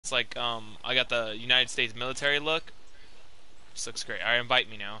It's like I got the United States military look. This looks great. Alright, invite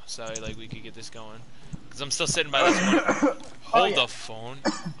me now, so like we could get this going. Cause I'm still sitting by this one. Hold the phone.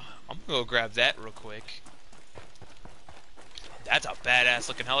 I'm gonna go grab that real quick. That's a badass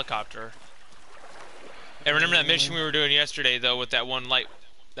looking helicopter. Hey, remember that mission we were doing yesterday though with that one white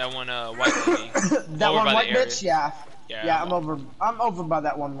lady? That one white bitch? Yeah. Yeah, Yeah, I'm over by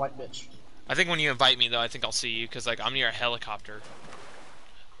that one white bitch. I think when you invite me though, I think I'll see you because like I'm near a helicopter.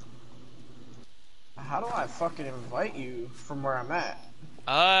 How do I fucking invite you from where I'm at?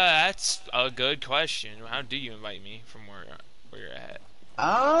 That's a good question. How do you invite me from where you're at?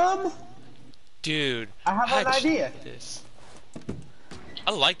 Dude, I have an idea. This.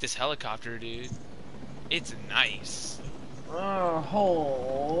 I like this helicopter, dude. It's nice.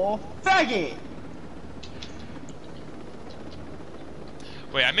 Oh, faggot!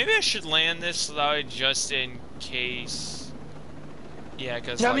 Wait, maybe I should land this though, just in case. Yeah,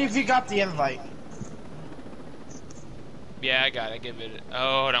 cause tell like, me if you got the invite. Yeah, I got it. Give it.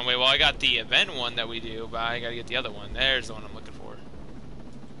 Oh, hold on, wait. Well, I got the event one that we do, but I gotta get the other one. There's the one I'm looking for.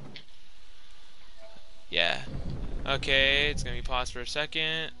 Yeah. Okay, it's gonna be paused for a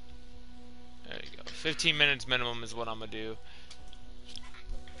second. There you go. 15 minutes minimum is what I'm gonna do.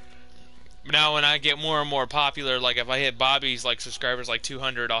 Now, when I get more and more popular, like if I hit Bobby's like subscribers like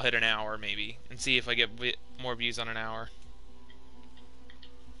 200, I'll hit an hour maybe, and see if I get more views on an hour.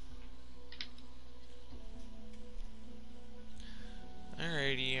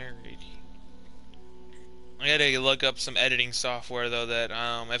 Alrighty. I gotta look up some editing software though that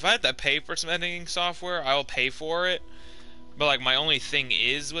if I have to pay for some editing software, I'll pay for it. But like my only thing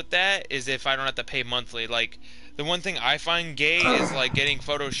is with that is if I don't have to pay monthly. Like the one thing I find gay is like getting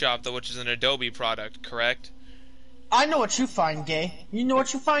Photoshop though, which is an Adobe product, correct? I know what you find gay. You know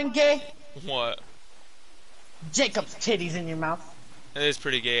what you find gay? What? Jacob's titties in your mouth. It is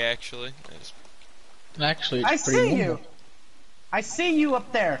pretty gay actually. Actually, I it's pretty see normal. you. I see you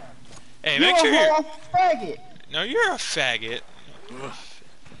up there. Hey, you're make sure you're a faggot. No, you're a faggot.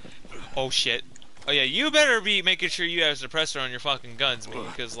 Oh shit. Oh yeah, you better be making sure you have a suppressor on your fucking guns, man,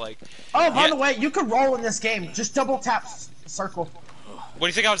 because like. Oh, by the way, you can roll in this game. Just double tap circle. What do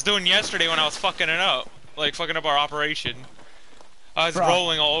you think I was doing yesterday when I was fucking it up? Like fucking up our operation. I was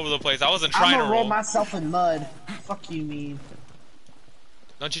rolling all over the place. I wasn't trying to roll. I'm gonna roll myself in mud. Fuck you, mean.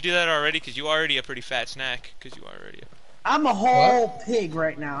 Don't you do that already? Because you already a pretty fat snack. Because you already. I'm a whole pig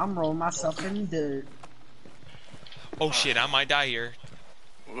right now. I'm rolling myself in dirt. Oh shit! I might die here.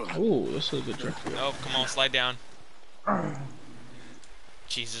 Ooh, this is a good trick. Oh, come on, slide down.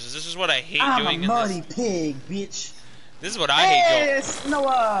 Jesus, this is what I hate I'm doing a muddy pig, bitch. This is what I hate doing. It's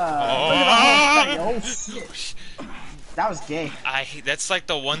Noah. Oh shit. That was gay. That's like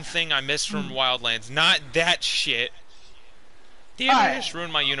the one thing I miss from Wildlands. Not that shit. Damn, I just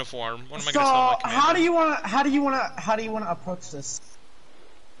ruined my uniform. What am I gonna tell my commander? How do you wanna approach this?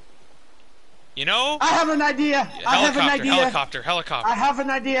 You know? I have an idea. Helicopter. I have an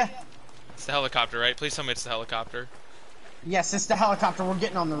idea. It's the helicopter, right? Please tell me it's the helicopter. Yes, it's the helicopter. We're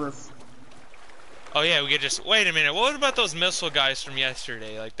getting on the roof. Oh yeah, we could just wait a minute. What about those missile guys from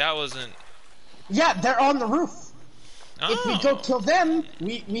yesterday? Like that wasn't. Yeah, they're on the roof. Oh. If we go kill them,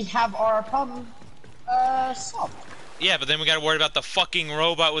 we have our problem solved. Yeah, but then we gotta worry about the fucking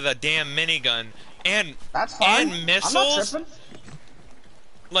robot with a damn minigun and that's fine. And missiles. I'm not tripping.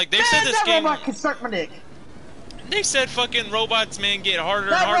 Like they said this game. Robot can suck my dick. They said fucking robots, man, get harder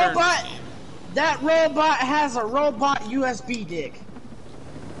and harder. That robot has a robot USB dick.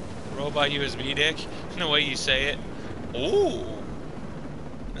 Robot USB dick? No way you say it. Ooh.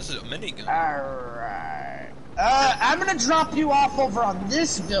 This is a minigun. Alright. I'm gonna drop you off over on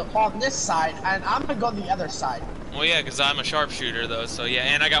this side, and I'm gonna go on the other side. Well, yeah, because I'm a sharpshooter, though, so yeah,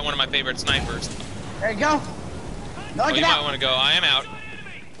 and I got one of my favorite snipers. There you go. No, you might want to go. I am out.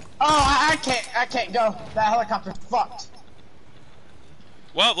 Oh, I can't go. That helicopter's fucked.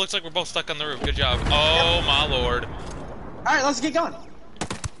 Well, looks like we're both stuck on the roof. Good job. Oh, my lord. Alright, let's get going.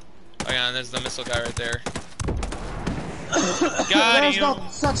 Oh, yeah, and there's the missile guy right there. There's no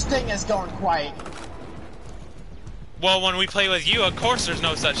such thing as going quiet. Well, when we play with you, of course there's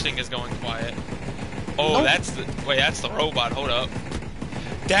no such thing as going quiet. Oh, nope. That's the robot. Hold up.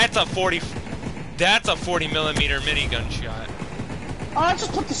 That's a 40 millimeter minigun shot. Oh, I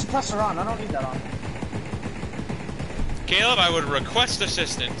just put the suppressor on. I don't need that on. Caleb, I would request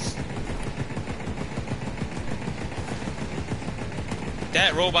assistance.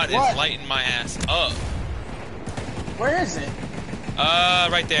 That robot is lighting my ass up. Where is it?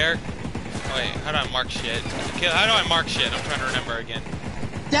 Right there. Wait, how do I mark shit? Caleb, how do I mark shit? I'm trying to remember again.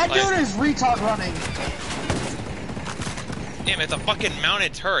 That dude is retard running. Damn, it's a fucking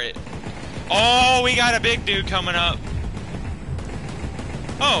mounted turret. Oh, we got a big dude coming up.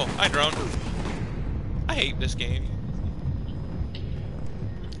 Oh, hi drone. I hate this game.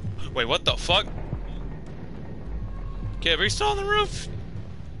 Wait, what the fuck? Okay, are we still on the roof?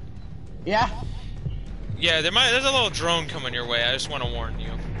 Yeah. Yeah, there's a little drone coming your way. I just want to warn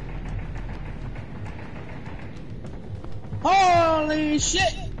you. Holy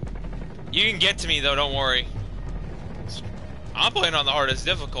shit! You can get to me though, don't worry. I'm playing on the hardest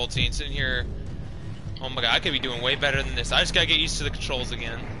difficulty and sitting here. Oh my god, I could be doing way better than this. I just gotta get used to the controls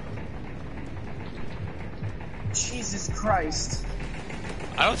again. Jesus Christ.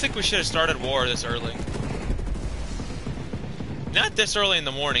 I don't think we should have started war this early. Not this early in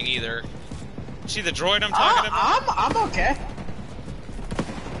the morning either. See the droid I'm talking about? I'm okay.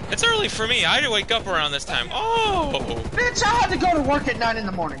 It's early for me. I had to wake up around this time. Oh! Bitch, I had to go to work at 9 in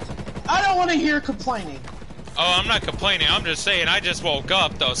the morning. I don't want to hear complaining. Oh, I'm not complaining. I'm just saying I just woke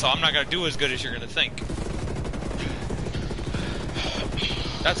up though, so I'm not gonna do as good as you're gonna think.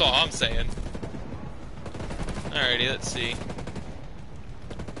 That's all I'm saying. Alrighty, let's see.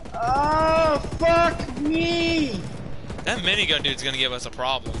 Oh, fuck me! That minigun dude's gonna give us a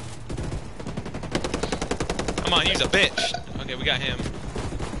problem. Come on, use a bitch. Okay, we got him.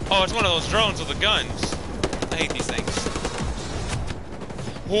 Oh, it's one of those drones with the guns. I hate these things.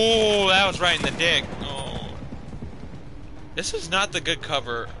 Oh, that was right in the dick. Oh. This is not the good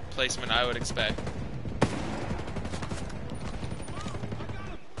cover placement I would expect.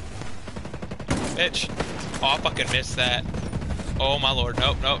 Bitch. Oh, I fucking missed that. Oh my lord.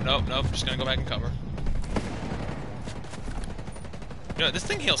 Nope, nope, nope, nope. Just gonna go back and cover. You know, this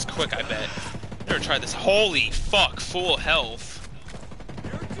thing heals quick, I bet. Never tried this. Holy fuck, full health.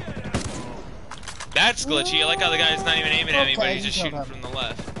 That's glitchy. I like how the guy's not even aiming at me, but he's just shooting from the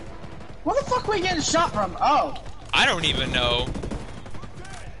left. Where the fuck are we getting shot from? Oh. I don't even know.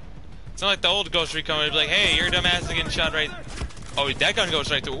 It's not like the old Ghost Recon would be like, hey, your dumb ass is getting shot right. Oh, that gun goes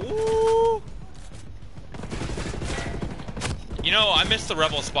right through. Ooh. You know, I miss the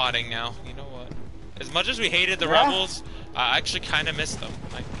rebel spotting now. You know what? As much as we hated the rebels, I actually kind of miss them.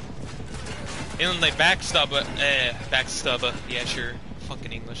 And then they backstab us. Yeah, sure.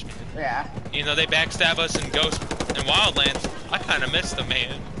 Fucking English, man. Yeah. You know, they backstab us in Ghost and Wildlands. I kind of miss them,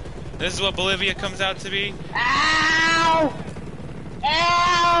 man. This is what Bolivia comes out to be. Ow!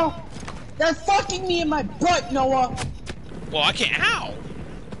 Ow! They're fucking me in my butt, Noah! Well, I can't. Ow!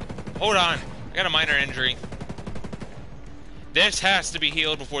 Hold on. I got a minor injury. This has to be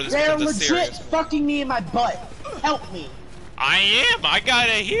healed before this They're becomes a serious legit one. fucking me in my butt. Help me. I am. I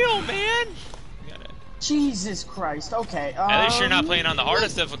gotta heal, man. Jesus Christ. Okay. At least you're not playing on the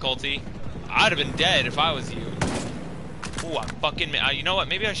hardest difficulty. I'd have been dead if I was you. Ooh, I fucking. You know what?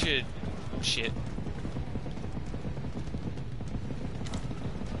 Maybe I should. Shit.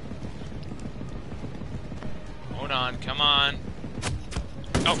 Hold on. Come on.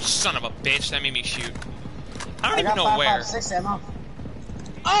 Oh, son of a bitch. That made me shoot. I don't even know where. 5.56 ammo.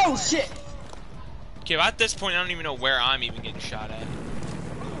 Oh, shit. Okay, well, at this point, I don't even know where I'm even getting shot at.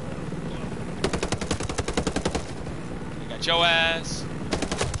 I got your ass.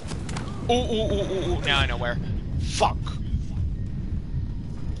 Ooh, ooh, ooh, ooh, ooh. Now I know where. Fuck.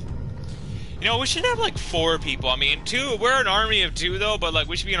 You know, we should have like 4 people. I mean, 2. We're an army of 2 though, but like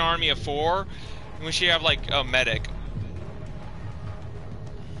we should be an army of 4. And we should have like a medic.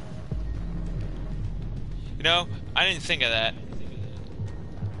 You know, I didn't think of that.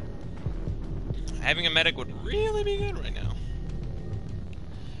 Having a medic would really be good right now.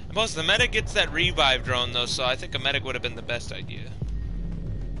 And plus, the medic gets that revive drone though, so I think a medic would have been the best idea.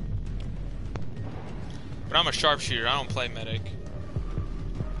 But I'm a sharpshooter. I don't play medic.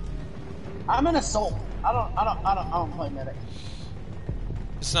 I'm an assault. I don't play medic.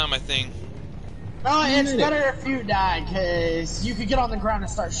 It's not my thing. No, it's better if you die, cause you could get on the ground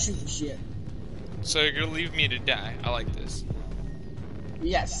and start shooting shit. So you're gonna leave me to die. I like this.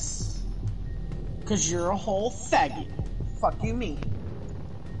 Yes. Cause you're a whole faggot. Fuck you mean.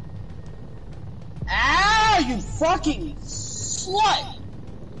 Ah, you fucking slut!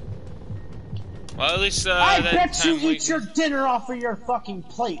 Well, at least I that bet you time eat your dinner off of your fucking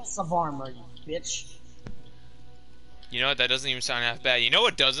plates of armor, you bitch. You know what? That doesn't even sound half bad. You know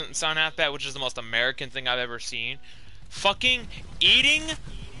what doesn't sound half bad, which is the most American thing I've ever seen? Fucking eating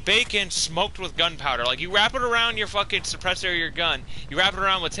bacon smoked with gunpowder. Like, you wrap it around your fucking suppressor or your gun. You wrap it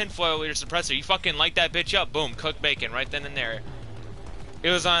around with tinfoil with your suppressor. You fucking light that bitch up. Boom. Cooked bacon right then and there. It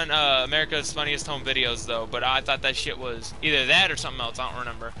was on America's Funniest Home Videos, though, but I thought that shit was either that or something else. I don't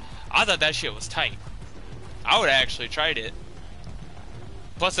remember. I thought that shit was tight. I would have actually tried it.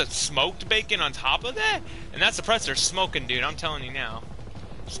 Plus a smoked bacon on top of that? And that suppressor's smoking, dude. I'm telling you now.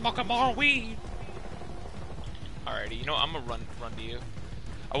 Smoking more weed. Alrighty, you know what? I'm gonna run to you.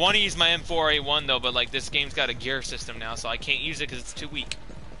 I want to use my M4A1 though, but like this game's got a gear system now, so I can't use it because it's too weak.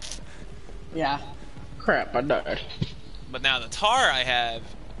 Yeah. Crap, I died. But now the TAR I have,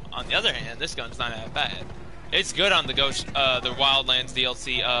 on the other hand, this gun's not that bad. It's good on the Ghost, the Wildlands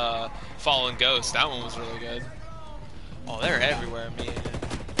DLC, Fallen Ghost. That one was really good. Oh, they're everywhere, man.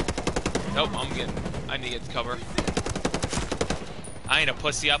 Nope, I need to get the cover. I ain't a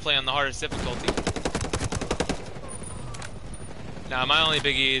pussy, I play on the hardest difficulty. Now, my only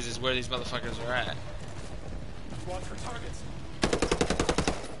biggie is where these motherfuckers are at. Watch for targets.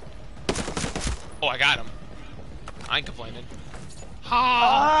 Oh, I got him. I ain't complaining.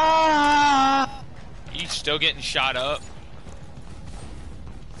 Ah! He's still getting shot up.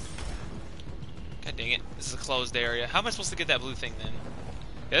 God dang it. This is a closed area. How am I supposed to get that blue thing then?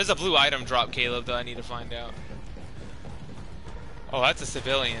 Yeah, there's a blue item drop, Caleb, that I need to find out. Oh, that's a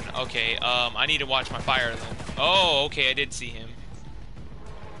civilian. Okay, I need to watch my fire then. Oh, okay, I did see him.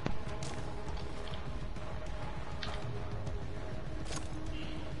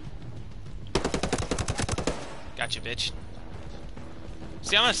 Gotcha, bitch.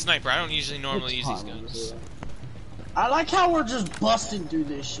 See, I'm a sniper. I don't usually normally use these guns. I like how we're just busting through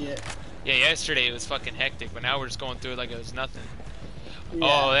this shit. Yeah, yesterday it was fucking hectic, but now we're just going through it like it was nothing. Yeah.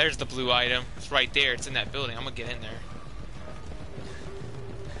 Oh, there's the blue item. It's right there. It's in that building. I'm gonna get in there.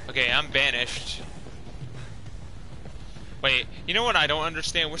 Okay, I'm banished. Wait, you know what I don't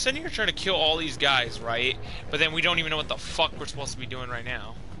understand? We're sitting here trying to kill all these guys, right? But then we don't even know what the fuck we're supposed to be doing right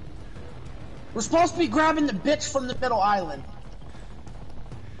now. We're supposed to be grabbing the bitch from the middle island.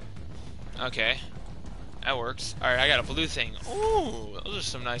 Okay. That works. Alright, I got a blue thing. Ooh, those are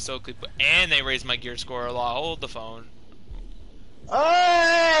some nice Oakley. And they raised my gear score a lot. Hold the phone.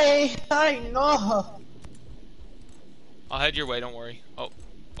 Hey, I know. I'll head your way, don't worry. Oh,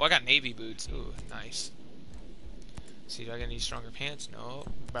 I got navy boots. Ooh, nice. See, do I get any stronger pants? No.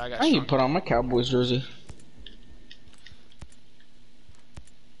 But I got I need to stronger. put on my Cowboys jersey.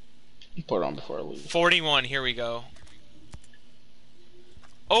 Put it on before I leave. 41, here we go.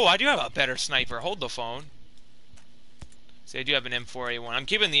 Oh, I do have a better sniper. Hold the phone. See, I do have an M4A1. I'm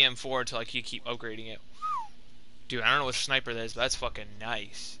keeping the M4 until I keep upgrading it. Dude, I don't know what sniper that is, but that's fucking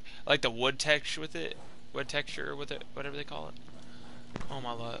nice. I like the wood texture with it. Wood texture with it, whatever they call it. Oh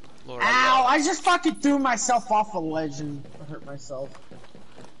my lord. Ow, I just fucking threw myself off a ledge and hurt myself.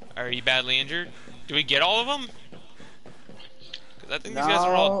 Are you badly injured? Do we get all of them? Because I think these guys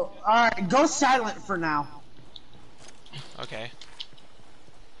are all... Alright, go silent for now. Okay.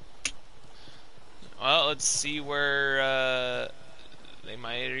 Well, let's see where they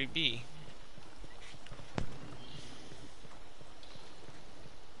might already be.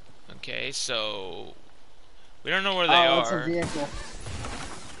 Okay, so we don't know where they are. It's a are. vehicle.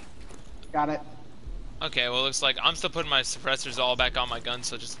 Got it. Okay, well, it looks like I'm still putting my suppressors all back on my gun,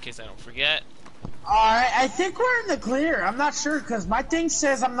 so just in case I don't forget. Alright, I think we're in the clear. I'm not sure, because my thing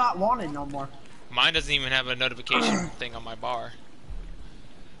says I'm not wanted no more. Mine doesn't even have a notification thing on my bar.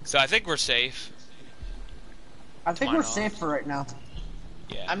 So I think we're safe. I think we're safe for right now.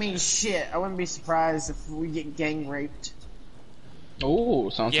 Yeah. I mean, shit, I wouldn't be surprised if we get gang raped. Oh,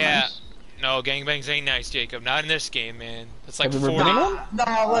 sounds nice. No, gangbangs ain't nice, Jacob. Not in this game, man. It's like Have you 40. ever been in one?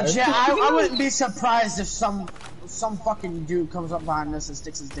 No, legit, I wouldn't be surprised if some fucking dude comes up behind us and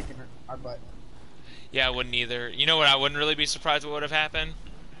sticks his dick in our butt. Yeah, I wouldn't either. You know what? I wouldn't really be surprised what would have happened.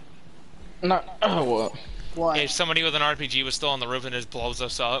 Not. Oh, what? What? If somebody with an RPG was still on the roof and just blows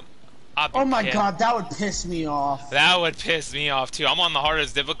us up. I'd be Oh my pissed. god, that would piss me off. That would piss me off too. I'm on the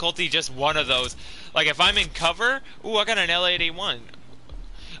hardest difficulty, just one of those. Like if I'm in cover, ooh, I got an L8A1.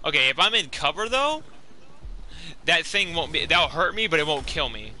 Okay, if I'm in cover though, that thing won't be. That'll hurt me, but it won't kill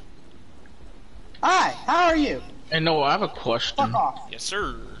me. Hi, how are you? And no, I have a question. Fuck off. Yes,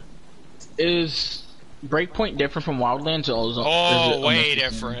 sir. Is Breakpoint different from Wildlands, or is Oh, it way almost the same?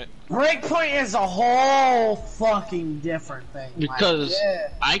 different. Breakpoint is a whole fucking different thing. Because like, yeah.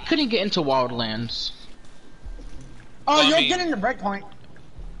 I couldn't get into Wildlands. Oh, Well, I you'll mean- get into Breakpoint.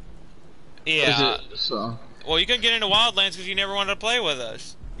 Yeah. Is it so? Well, you couldn't get into Wildlands because you never wanted to play with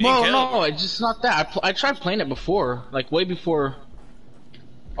us. You Well, didn't kill no, it's just not that. I tried playing it before, like way before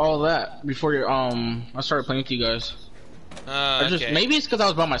all that. Before I started playing with you guys. I just okay. maybe it's because I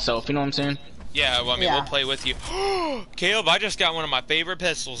was by myself. You know what I'm saying? Yeah, well, I mean, Yeah. we'll play with you. Caleb, I just got one of my favorite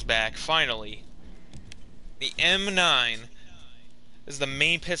pistols back, finally. The M9. This is the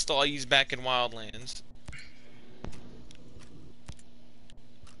main pistol I used back in Wildlands.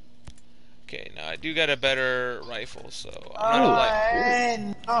 Okay, now I do got a better rifle, so I'm gonna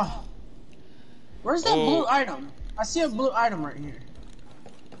like. Oh. Where's that blue item? I see a blue item right here.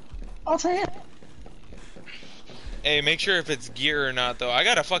 Oh, it's right here. Hey, make sure if it's gear or not, though. I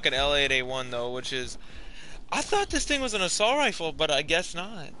got a fucking L8A1 though, which is. I thought this thing was an assault rifle, but I guess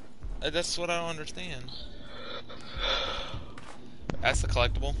not. That's what I don't understand. That's the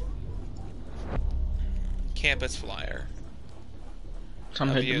collectible. Campus flyer. Time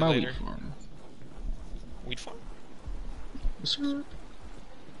to head to my weed farm. Weed farm? Yes, sir.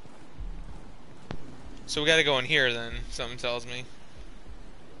 So we gotta go in here then, something tells me.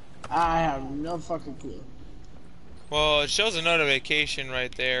 I have no fucking clue. Well, it shows a notification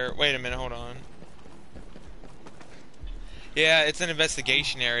right there. Wait a minute, hold on. Yeah, it's an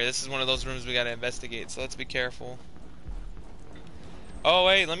investigation area. This is one of those rooms we gotta investigate, so let's be careful. Oh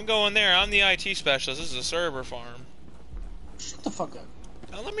wait, let me go in there. I'm the IT specialist. This is a server farm. Shut the fuck up.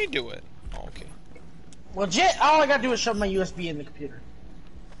 Now let me do it. Oh, okay. Legit, all I gotta do is shove my USB in the computer.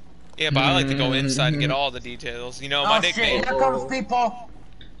 Yeah, but I like to go inside and get all the details. You know, my nickname. Shit, here comes people.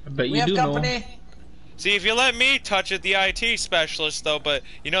 I bet We you have do company. know. See, if you let me touch it, the IT specialist, though, but,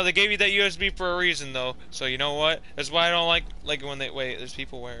 you know, they gave you that USB for a reason, though. So, you know what? That's why I don't like when they... Wait, there's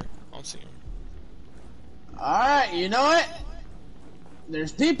people where? I don't see them. Alright, you know what?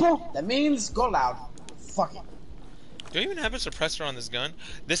 There's people. That means go loud. Fuck it. Do I even have a suppressor on this gun?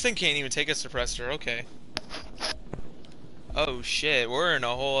 This thing can't even take a suppressor. Okay. Oh, shit. We're in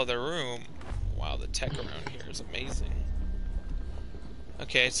a whole other room. Wow, the tech around here is amazing.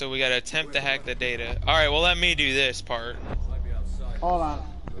 Okay, so we gotta attempt to hack the data. Alright, well let me do this part. Hold on.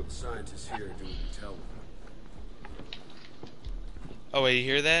 Scientists here doing the tell. Oh wait, you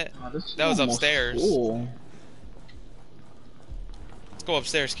hear that? Oh, this is That was almost upstairs. Cool. Let's go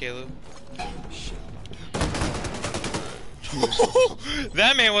upstairs, Caleb.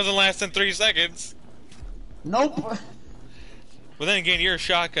 That man wasn't lasting 3 seconds. Nope. Well then again, you're a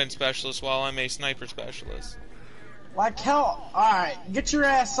shotgun specialist while I'm a sniper specialist. Like hell. Alright, get your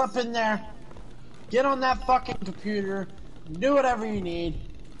ass up in there. Get on that fucking computer. Do whatever you need.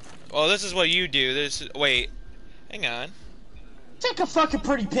 Oh, this is what you do. Wait. Hang on. Take a fucking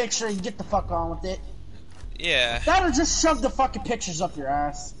pretty picture and get the fuck on with it. Yeah. That'll just shove the fucking pictures up your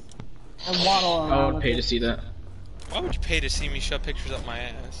ass. And waddle around I would with pay it. to see that. Why would you pay to see me shove pictures up my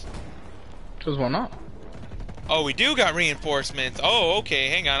ass? Cause why not? Oh, we do got reinforcements. Oh, okay.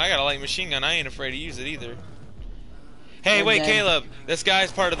 Hang on. I got a light machine gun. I ain't afraid to use it either. Hey, wait, Okay. Caleb. This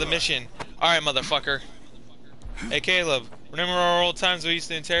guy's part of the mission. Alright, motherfucker. Hey, Caleb. Remember our old times we used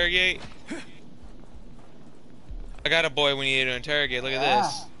to interrogate? I got a boy we need to interrogate. Look at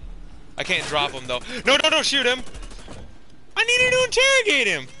this. I can't drop him, though. No, don't shoot him. I needed to interrogate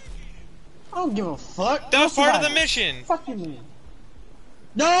him. I don't give a fuck. That was No part of the survivors. mission. Fuck you mean?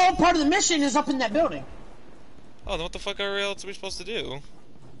 No, part of the mission is up in that building. Oh, then what the fuck else are we supposed to do?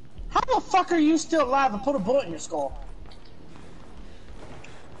 How the fuck are you still alive and put a bullet in your skull?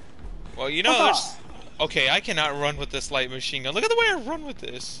 Well, you know, Fuck there's... off. Okay, I cannot run with this light machine gun. Look at the way I run with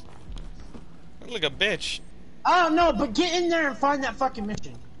this. I look like a bitch. I don't know, but get in there and find that fucking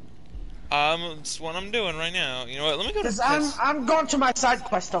mission. It's what I'm doing right now. You know what? Let me go to Cause test. I'm going to my side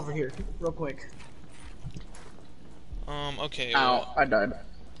quest over here, real quick. Okay. Ow, Well, I died.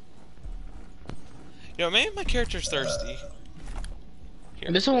 you know, maybe my character's thirsty.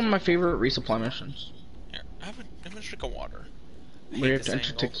 Here, This is one of my favorite resupply missions. here. I'm gonna drink of water. I We hate have to this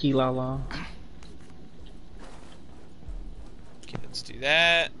enter angle. Tequila La. Okay, let's do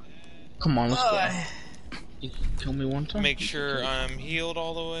that. Come on, let's go. You can kill me one time. Make sure I'm healed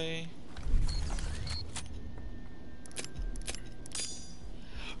all the way.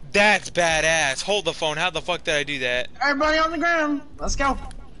 That's badass. Hold the phone. How the fuck did I do that? Everybody on the ground, let's go.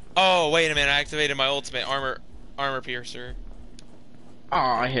 Oh, wait a minute. I activated my ultimate armor piercer. Oh,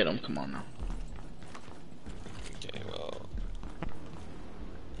 I hit him. Come on now. Okay, well.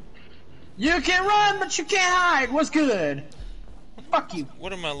 You can run, but you can't hide. What's good? Fuck you.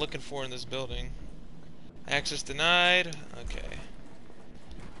 What am I looking for in this building? Access denied. Okay.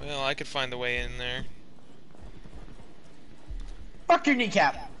 Well, I could find the way in there. Fuck your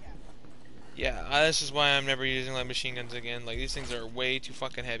kneecap. Yeah, this is why I'm never using like machine guns again. Like, these things are way too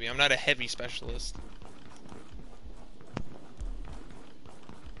fucking heavy. I'm not a heavy specialist.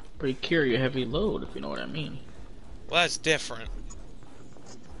 But you carry a heavy load, if you know what I mean. Well, that's different.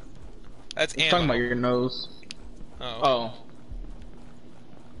 That's I'm ammo. talking about your nose. Oh. Oh.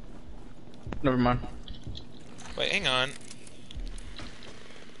 Never mind. Wait, hang on.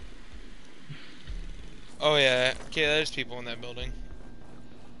 Oh yeah, okay, there's people in that building.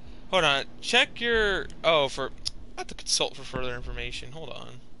 Hold on, check your... Oh, I have to consult for further information. Hold on.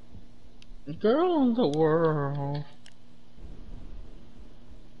 Girl in the world.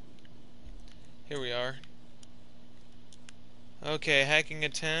 Here we are. Okay, hacking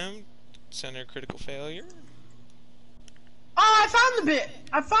attempt. Center critical failure. Oh, I found the bit!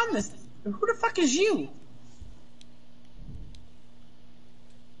 I found this! Who the fuck is you?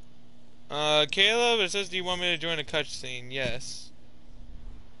 Caleb, it says, do you want me to join a cutscene? Yes.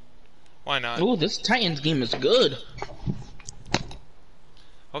 Why not? Ooh, this Titans game is good.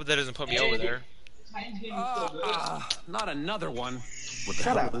 Hope that doesn't put me over there. Not another one. What the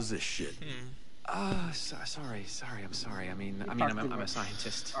Shut hell up. is this shit? Sorry, I'm sorry. I'm a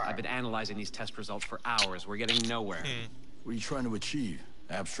scientist. I've been analyzing these test results for hours. We're getting nowhere. What are you trying to achieve?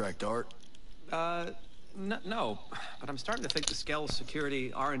 Abstract art? No, but I'm starting to think the Skell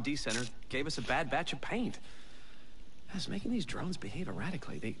Security R&D Center gave us a bad batch of paint. It's making these drones behave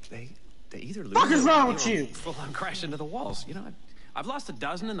erratically. They either lose Fuck is wrong with or you? full on crash into the walls. You know, I've lost a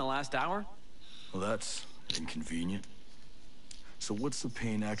dozen in the last hour. Well, that's inconvenient. So what's the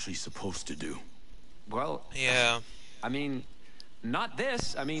paint actually supposed to do? Well, Yeah. I mean, not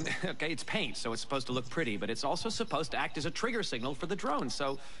this. I mean, okay, it's paint, so it's supposed to look pretty, but it's also supposed to act as a trigger signal for the drone.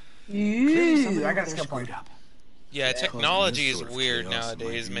 So clearly somebody I over got a there skill screwed point. up. Yeah, Causing technology this is sort of weird chaos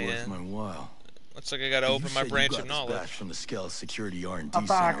nowadays, might be worth man. my while. Looks like I gotta You open my said you branch got of this knowledge. batch from the Skell Security R&D I thought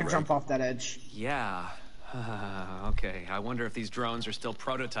I Center, could right? jump off that edge. Yeah. Okay, I wonder if these drones are still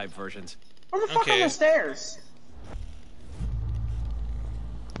prototype versions. Where the fuck Okay. are the stairs?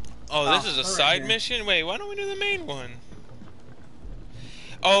 Oh, this is a they're right side here. mission? Wait, why don't we do the main one?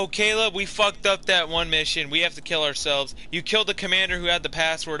 Oh, Caleb, we fucked up that one mission. We have to kill ourselves. You killed the commander who had the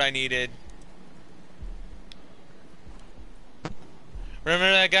password I needed.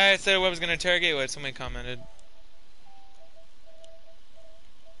 Remember that guy I said I was going to interrogate with? Somebody commented.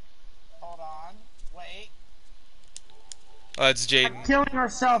 Hold on. Wait. Oh, it's Not Jaden. killing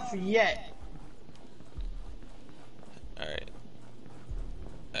herself yet. Alright.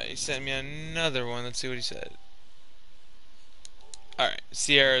 He sent me another one. Let's see what he said. Alright.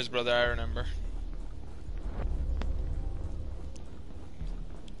 Sierra's brother, I remember.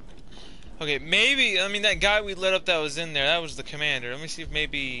 Okay, maybe, I mean, that guy we lit up that was in there, that was the commander. Let me see if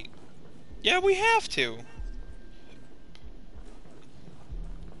maybe... Yeah, we have to.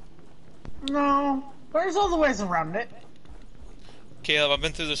 No. There's all the ways around it. Caleb, I've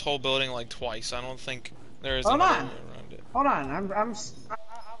been through this whole building like twice. I don't think there is Hold another on. way around it. Hold on. I'm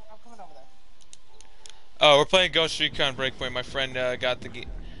coming over there. Oh, we're playing Ghost Recon Breakpoint. My friend got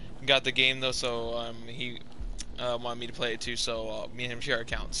the game though, so he wanted me to play it too. So me and him share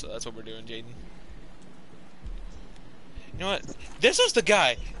accounts. So that's what we're doing, Jaden. You know what? This was the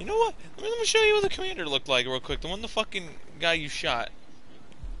guy. You know what? Let me show you what the commander looked like real quick. The one, the fucking guy you shot.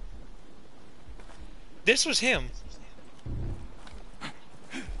 This was him.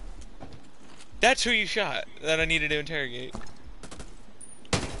 That's who you shot that I needed to interrogate.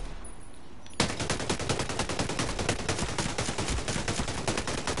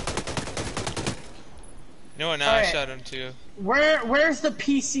 You know what? Now I Alright. shot him too. Where's the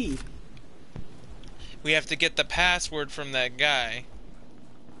PC? We have to get the password from that guy.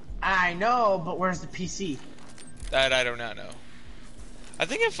 I know, but where's the PC? That I do not know. I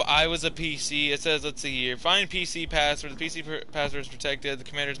think if I was a PC, it says, let's see here, find PC password. The PC password is protected. The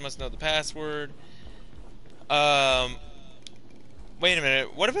commanders must know the password. Wait a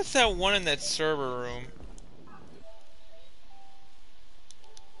minute. What if it's that one in that server room?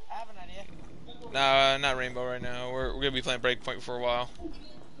 I have an idea. Nah, not Rainbow right now. We're gonna be playing Breakpoint for a while.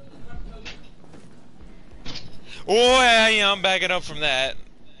 Oh yeah, I'm backing up from that.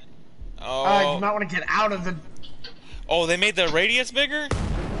 Oh, You might want to get out of the... oh, they made the radius bigger.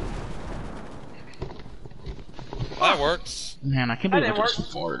 That works. Man, I can't believe I didn't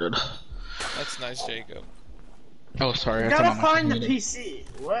just farted. That's nice, Jacob. Oh, sorry. You I gotta thought my find the mic muted.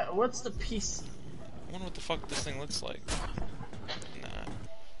 PC. What's the PC? I wonder what the fuck this thing looks like. Nah.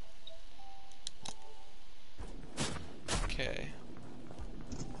 Okay.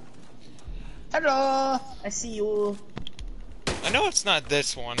 Hello! I see you. I know it's not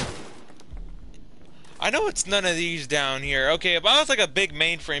this one. I know it's none of these down here. Okay, if I was like a big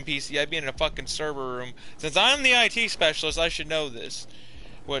mainframe PC, I'd be in a fucking server room. Since I'm the IT specialist, I should know this.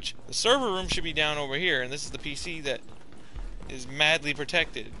 Which, the server room should be down over here, and this is the PC that is madly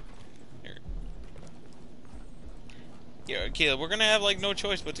protected. Here. Yeah, Caleb, we're gonna have like no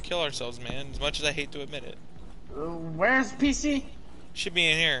choice but to kill ourselves, man. As much as I hate to admit it. Where's the PC? Should be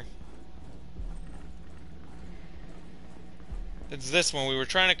in here. It's this one. We were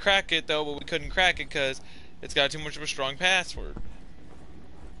trying to crack it though, but we couldn't crack it because it's got too much of a strong password.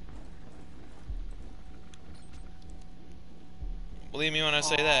 Believe me when I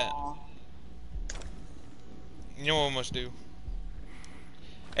say that. Aw. You know what we must do?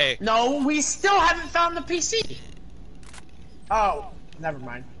 Hey. No, we still haven't found the PC. Oh, never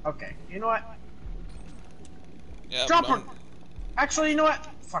mind. Okay, you know what? Yeah, Drop her. Actually, you know what?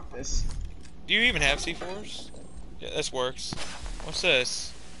 Fuck this. Do you even have C4s? Yeah, this works. What's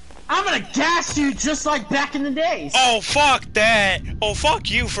this? I'm gonna gas you just like back in the days. Oh, fuck that! Oh, fuck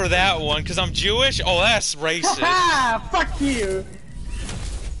you for that one, because I'm Jewish? Oh, that's racist. Ha! Fuck you!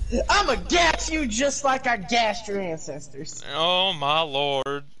 I'm gonna gas you just like I gassed your ancestors. Oh, my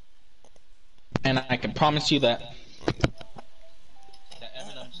lord. And I can promise you that. That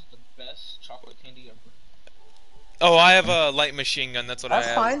M&M's is the best chocolate candy ever. Oh, I have a light machine gun, that's what I That's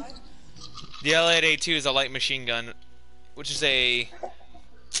have. fine. The L8A2 is a light machine gun, which is a...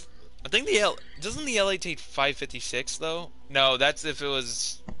 I think doesn't the L8 take 556 though? No, that's if it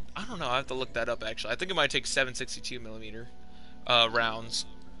was. I don't know. I have to look that up actually. I think it might take 762 millimeter rounds.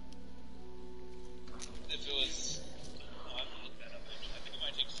 If it was, I have to look that up actually. I think it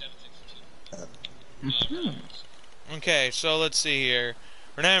might take 762. Okay, so let's see here.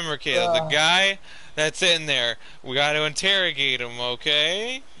 Remember, Caleb, the guy that's in there. We got to interrogate him,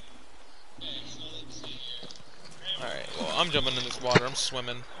 okay? So let's see here. All right. Well, I'm jumping in this water. I'm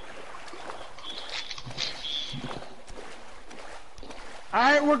swimming.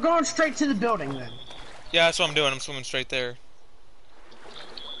 Alright, we're going straight to the building then. Yeah, that's what I'm doing. I'm swimming straight there.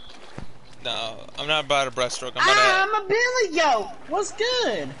 No, I'm not about a breaststroke. I'm a billy goat. What's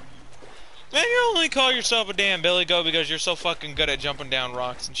good? Man, you only call yourself a damn billy goat because you're so fucking good at jumping down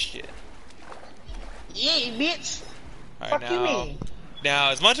rocks and shit. Yeah, bitch. All right, Fuck you mean?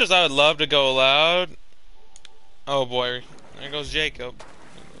 Now, as much as I would love to go loud, oh boy, there goes Jacob.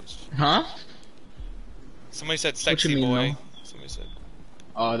 Huh? Somebody said sexy mean, boy. no? Somebody said.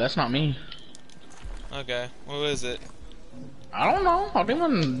 Oh, that's not me. Okay, what is it? I don't know. I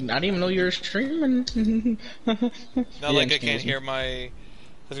didn't even know you were streaming. Not like I can't hear my. I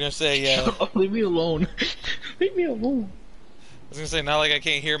was gonna say yeah. Oh, leave me alone. Leave me alone. I was gonna say not like I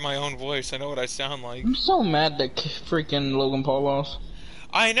can't hear my own voice. I know what I sound like. I'm so mad that freaking Logan Paul lost.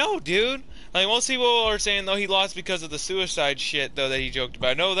 I know, dude. Like most people are saying though he lost because of the suicide shit though that he joked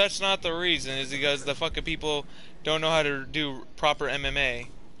about. No, that's not the reason. It's because the fucking people don't know how to do proper MMA.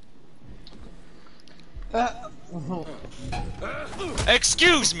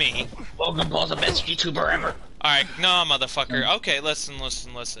 Excuse me. Logan Paul's the best YouTuber ever. Alright, no, motherfucker. Okay, listen.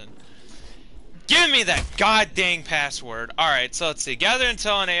 Give me that goddamn password. Alright, so let's see. Gather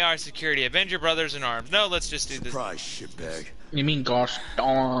intel on AR security. Avenge your brothers in arms. No, let's just do this. Surprise, shitbag. You mean gosh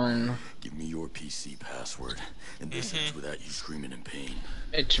darn. Give me your PC password, and this ends without you screaming in pain.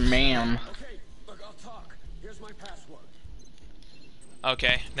 It's ma'am. Okay, look, I'll talk. Here's my password.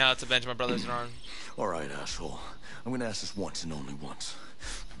 Okay, now let's avenge my brothers in arms. Alright, asshole. I'm gonna ask this once and only once.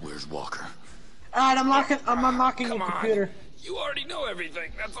 Where's Walker? Alright, I'm unlocking your computer. You already know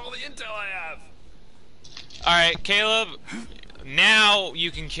everything. That's all the intel I have. Alright, Caleb. Now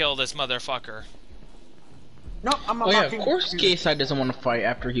you can kill this motherfucker. Nope, I'm Oh yeah, unlocking of course your computer. Gayside doesn't want to fight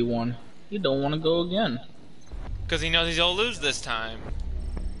after he won. He don't want to go again. Because he knows he's gonna lose this time.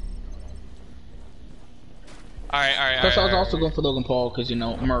 Alright. Plus, I was also going for Logan Paul because, you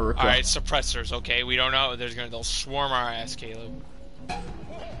know, America. Alright, suppressors, okay? We don't know. They'll swarm our ass, Caleb.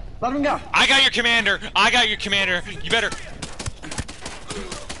 Let him go. I got your commander! You better...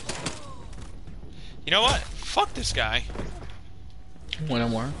 You know what? Fuck this guy. When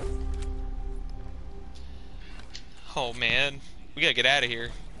and where? Oh, man. We gotta get out of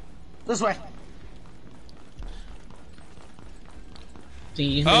here. This way.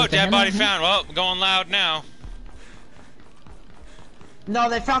 Oh, dead body found. Well, we're going loud now. No,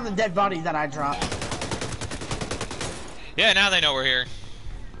 they found the dead body that I dropped. Yeah, now they know we're here.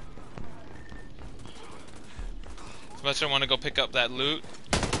 Unless I want to go pick up that loot.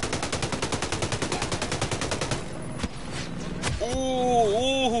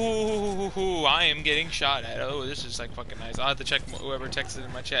 Ooh, I am getting shot at. Oh, this is like fucking nice. I'll have to check whoever texted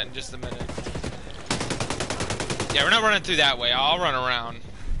in my chat in just a minute. Yeah, we're not running through that way. I'll run around.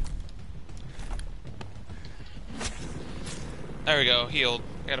 There we go, healed.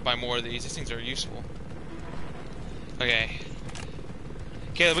 I gotta buy more of these. These things are useful. Okay.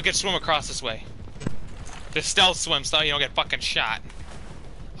 Caleb, we can swim across this way. The stealth swim so you don't get fucking shot.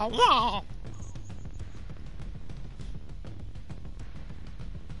 Oh,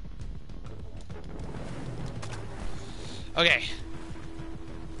 okay.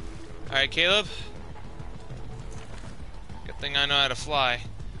 Alright, Caleb. Good thing I know how to fly.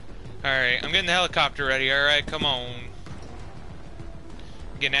 Alright, I'm getting the helicopter ready. Alright, come on.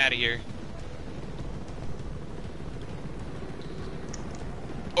 I'm getting out of here.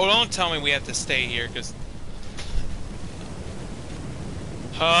 Oh, don't tell me we have to stay here, because...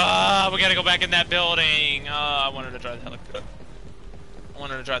 We gotta go back in that building. I wanted to drive the helicopter. I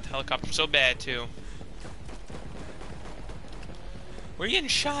wanted to drive the helicopter so bad too. Where are you getting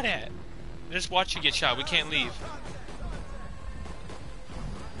shot at? Just watch you get shot. We can't leave.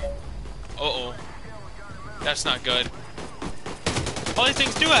 Uh-oh. That's not good. All these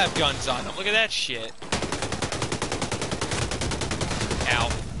things do have guns on them. Look at that shit. Ow.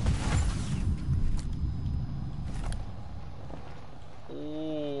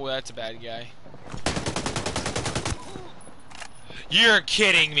 Ooh, that's a bad guy. You're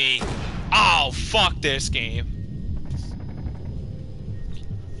kidding me. Oh, fuck this game.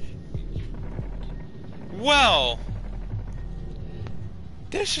 Well,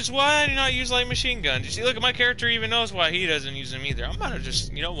 this is why I do not use light machine guns. You see, look at my character even knows why he doesn't use them either. I'm gonna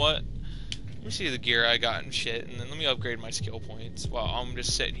just, you know what? Let me see the gear I got and shit, and then let me upgrade my skill points while I'm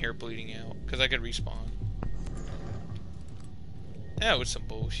just sitting here bleeding out, because I could respawn. That was some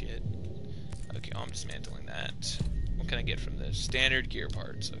bullshit. Okay, I'm dismantling that. What can I get from this? Standard gear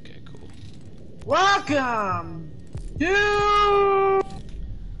parts. Okay, cool. Welcome to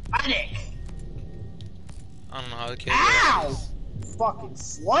Panic. I don't know how the kid. Ow! Fucking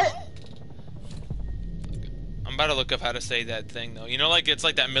slut. I'm about to look up how to say that thing though. You know, like it's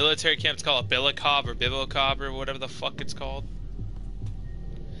like that military camp. It's called a Billikov or Bibilkov or whatever the fuck it's called.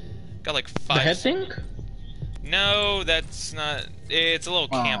 Got like 5. The head thing? No, that's not. It's a little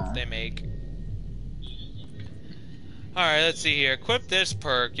camp they make. Alright, let's see here. Equip this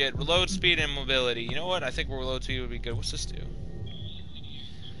perk. Get reload speed and mobility. You know what? I think reload speed would be good. What's this do?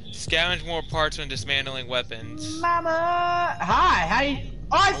 Scavenge more parts when dismantling weapons. Mama! Hi, how you...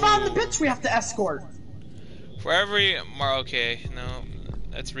 Oh, I found the bitch we have to escort. For every... Okay, no.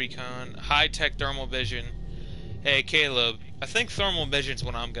 That's Reacon. High-tech thermal vision. Hey, Caleb. I think thermal vision's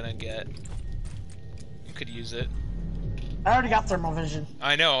what I'm gonna get. You could use it. I already got thermal vision.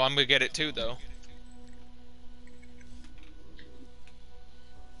 I know, I'm gonna get it too, though.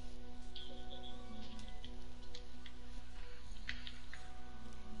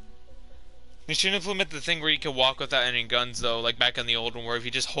 You should implement the thing where you can walk without any guns, though, like back in the old one, where if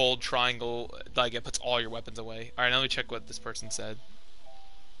you just hold triangle, like it puts all your weapons away. Alright, let me check what this person said.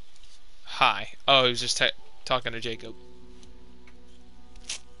 Hi. Oh, he was just talking to Jacob.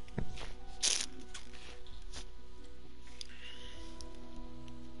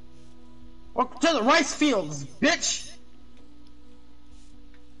 Welcome to the rice fields, bitch!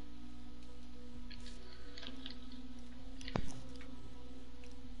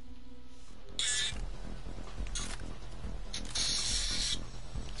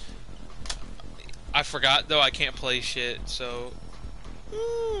 I forgot, though, I can't play shit, so...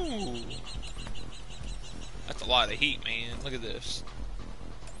 Ooh. That's a lot of heat, man. Look at this.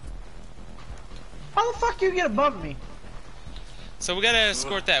 How the fuck you get above me? So we gotta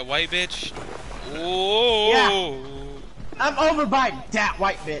escort that white bitch. Whoa! Yeah. I'm over by that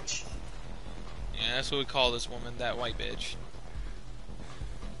white bitch. Yeah, that's what we call this woman, that white bitch.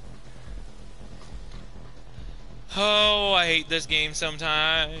 Oh, I hate this game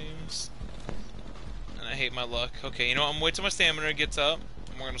sometimes. And I hate my luck. Okay, you know what? I'm gonna wait till my stamina gets up.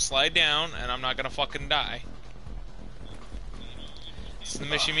 And we're gonna slide down, and I'm not gonna fucking die. This is the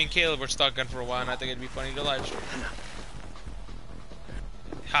mission me and Caleb were stuck on for a while, and I think it'd be funny to live stream.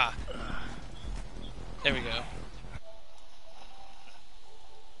 Ha! There we go.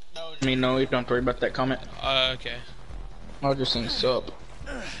 I mean, no, you don't worry about that comment. Okay. I was just saying sup.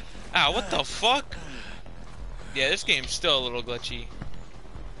 Ow, what the fuck? Yeah, this game's still a little glitchy.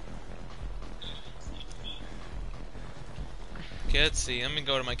 Okay, let's see. Let me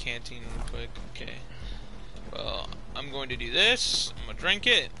go to my canteen real quick. Okay. Well, I'm going to do this. I'm gonna drink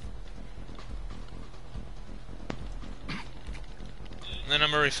it. And then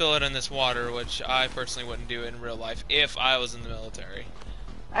I'm gonna refill it in this water, which I personally wouldn't do in real life if I was in the military.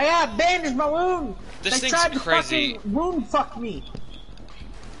 I got bandaged my wound. This they thing's tried to crazy. fucking wound fuck me.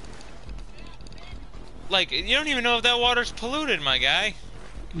 Like, you don't even know if that water's polluted, my guy.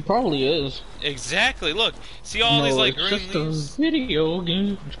 It probably is. Exactly. Look, see all these like it's green just leaves. a video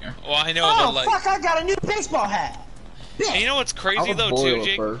game. Well, I know, Oh but like, fuck! I got a new baseball hat. and you know what's I crazy would though boil too, it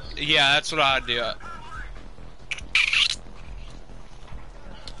Jake? first. Yeah, that's what I'd do.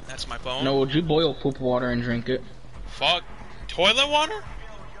 That's my phone. No, would you boil poop water and drink it? Fuck. Toilet water?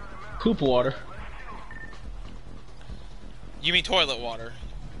 Poop water. You mean toilet water?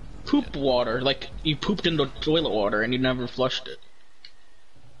 Poop water. Like, you pooped in the toilet water and you never flushed it.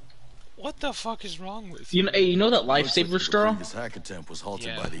 What the fuck is wrong with You know, hey, you know that Looks like lifesaver the straw? previous hack attempt was halted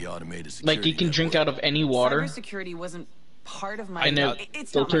Yeah. by the automated security Like, you can drink network. out of any water? Cybersecurity wasn't part of my And it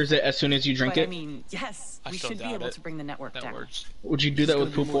it's not my filters it fault. as soon as you drink But it. I mean, it's And not it my filters fault. it as soon as you drink But I it. mean, yes, I we still should be doubt able it. to bring the network That down. works. Would you do that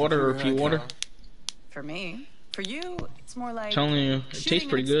with poop water or pee water? For me, for you, it's more like Telling you, it shooting tastes and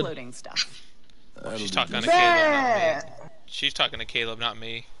pretty good. exploding stuff. She's talking to Caleb, not me. Yeah. She's talking to Caleb, not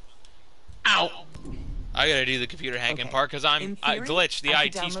me. Ow! I gotta do the computer hacking Okay. part because I In theory, glitched the I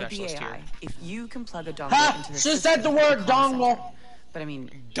IT could download specialist the AI here. if you can plug a dongle Ha! into the She system said the at word comm dongle. center. But I mean,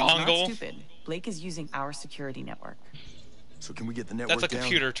 Dongle? not stupid. Blake is using our security network. So can we get the network That's a down?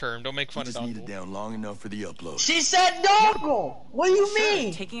 computer term. Don't make We fun of just need it dongle. down long enough for the upload. She said dongle. What do you Sure,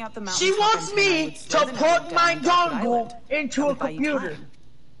 mean? taking out the mountain She top wants antenna me would slow to the put network my down in Darkwood dongle Island. into That a would buy you computer. time.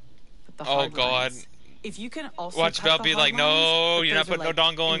 But the Oh, hard God. lines, if you can also Watch cut Belle the be hard like, no, lines, but you're not those are, putting no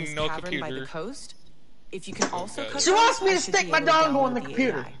like, dongle in in this no cavern by the computer. coast, if you can also cut She those, wants me I to should stick be my able to dongle in the download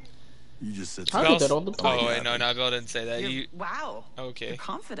computer. AI. You just said I do that all the time. Oh, wait, no, Belle didn't say that. You're- wow. Okay. You're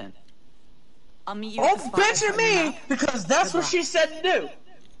confident. I'll meet you at the Oh, spot I picture put in the me, map. because that's Good what luck. she said to do.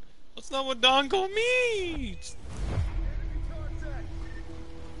 That's not what dongle means.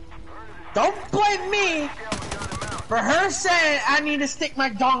 Don't blame me for her saying I need to stick my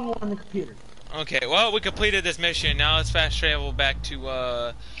dongle in the computer. Okay, well, we completed this mission. Now let's fast travel back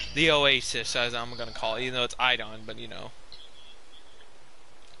to the Oasis, as I'm gonna call it, even though it's Idon, but you know.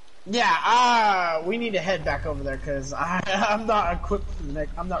 Yeah, we need to head back over there because I'm not equipped for the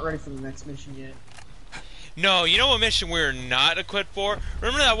next. I'm not ready for the next mission yet. No, you know what mission we're not equipped for?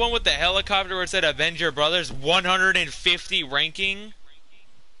 Remember that one with the helicopter where it said Avenge Your Brothers 150 ranking?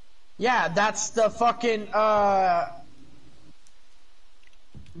 Yeah, that's the fucking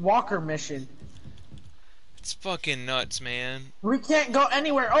Walker mission. It's fucking nuts, man. We can't go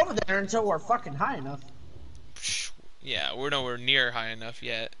anywhere over there until we're fucking high enough. Yeah, we're nowhere near high enough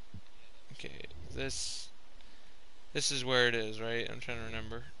yet. Okay, this is where it is, right? I'm trying to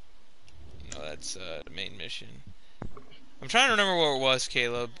remember. No, that's the main mission. I'm trying to remember where it was,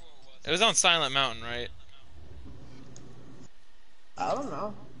 Caleb. It was on Silent Mountain, right? I don't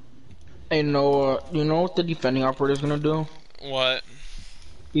know. Hey Noah, you know what the defending operator's gonna do? What?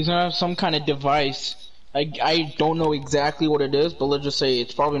 He's gonna have some kind of device. I don't know exactly what it is, but let's just say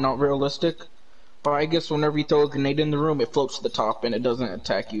it's probably not realistic. But I guess whenever you throw a grenade in the room, it floats to the top and it doesn't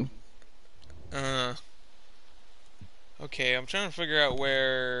attack you. Okay, I'm trying to figure out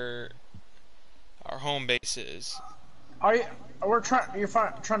where our home base is. Are you? We're trying. You're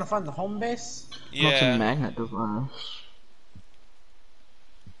trying to find the home base. What's a Yeah, magnet device?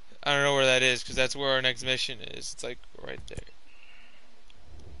 I don't know where that is because that's where our next mission is. It's like right there.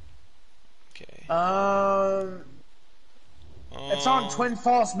 Okay. It's on Twin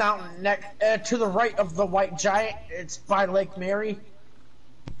Falls Mountain, to the right of the White Giant. It's by Lake Mary.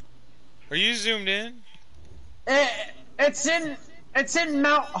 Are you zoomed in? It's in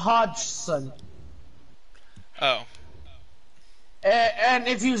Mount Hodgson. Oh. And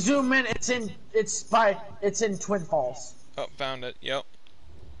if you zoom in, it's in Twin Falls. Oh, found it. Yep.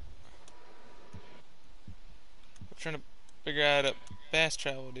 I'm trying to figure out how to fast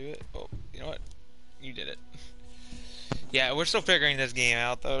travel do it. Oh, you know what? You did it. Yeah, we're still figuring this game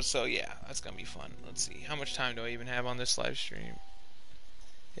out though, so yeah, that's gonna be fun. Let's see. How much time do I even have on this live stream?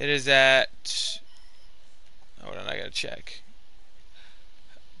 It is at... Hold on, I gotta check.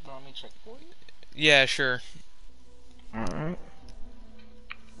 Want me to check for you? Yeah, sure. Alright.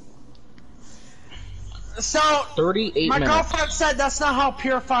 So, 38 my minutes. girlfriend said that's not how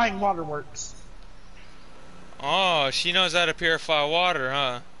purifying water works. Oh, she knows how to purify water,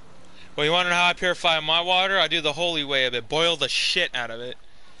 huh? Well, you wanna know how I purify my water? I do the holy way of it. Boil the shit out of it.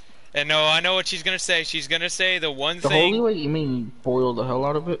 And no, I know what she's gonna say. She's gonna say the one The thing... holy way? You mean boil the hell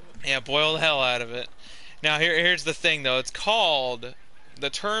out of it? Yeah, boil the hell out of it. Now, here's the thing, though. It's called... The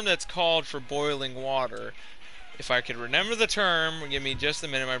term that's called for boiling water... If I could remember the term... Give me just a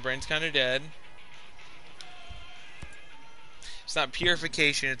minute. My brain's kind of dead. It's not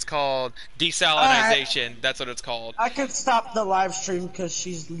purification. It's called desalinization. Alright. That's what it's called. I could stop the live stream because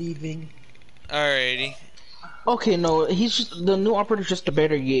she's leaving. Alrighty. Okay, no, the new operator's just a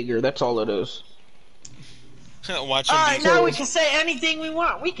better Jaeger, that's all it is. Watch him Alright, be... now we can say anything we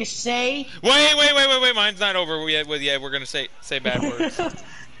want. We can say... Wait. Mine's not over yet. We're gonna say bad words.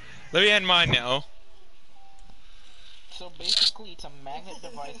 Let me end mine now. So basically, it's a magnet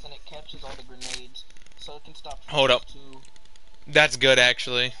device and it catches all the grenades, so it can stop. Hold up. That's good,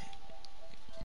 actually.